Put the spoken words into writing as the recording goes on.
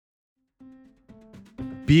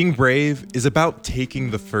Being brave is about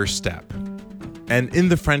taking the first step. And in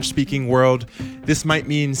the French-speaking world, this might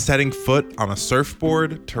mean setting foot on a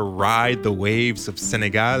surfboard to ride the waves of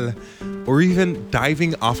Senegal, or even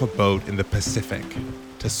diving off a boat in the Pacific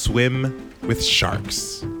to swim with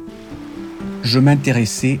sharks. Je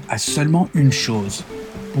m'intéressais à seulement une chose,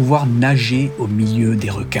 pouvoir nager au milieu des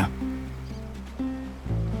requins.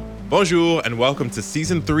 Bonjour and welcome to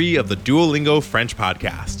Season 3 of the Duolingo French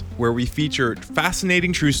Podcast, where we feature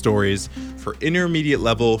fascinating true stories for intermediate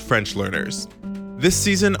level French learners. This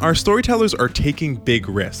season, our storytellers are taking big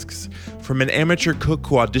risks, from an amateur cook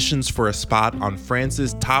who auditions for a spot on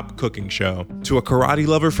France's top cooking show, to a karate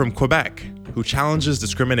lover from Quebec who challenges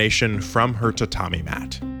discrimination from her tatami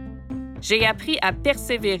mat. J'ai appris à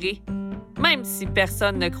persévérer, même si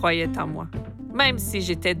personne ne croyait en moi, même si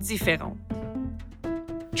j'étais différente.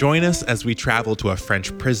 Join us as we travel to a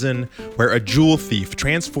French prison where a jewel thief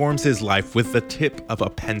transforms his life with the tip of a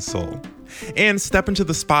pencil. And step into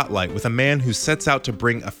the spotlight with a man who sets out to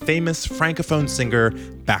bring a famous francophone singer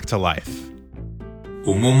back to life.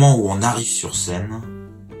 Au moment où on arrive sur scène,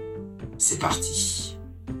 c'est parti.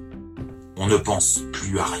 On ne pense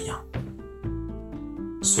plus à rien.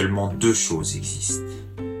 Seulement deux choses existent,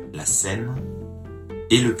 la scène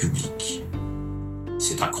et le public.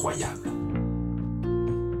 C'est incroyable.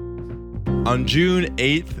 On June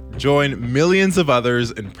 8th, join millions of others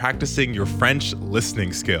in practicing your French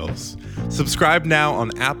listening skills. Subscribe now on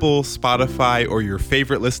Apple, Spotify, or your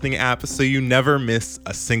favorite listening app so you never miss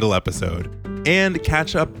a single episode. And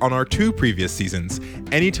catch up on our 2 previous seasons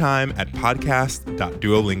anytime at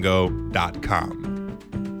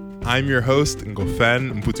podcast.duolingo.com. I'm your host,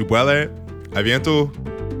 Ngofen Mputubwele. À bientôt!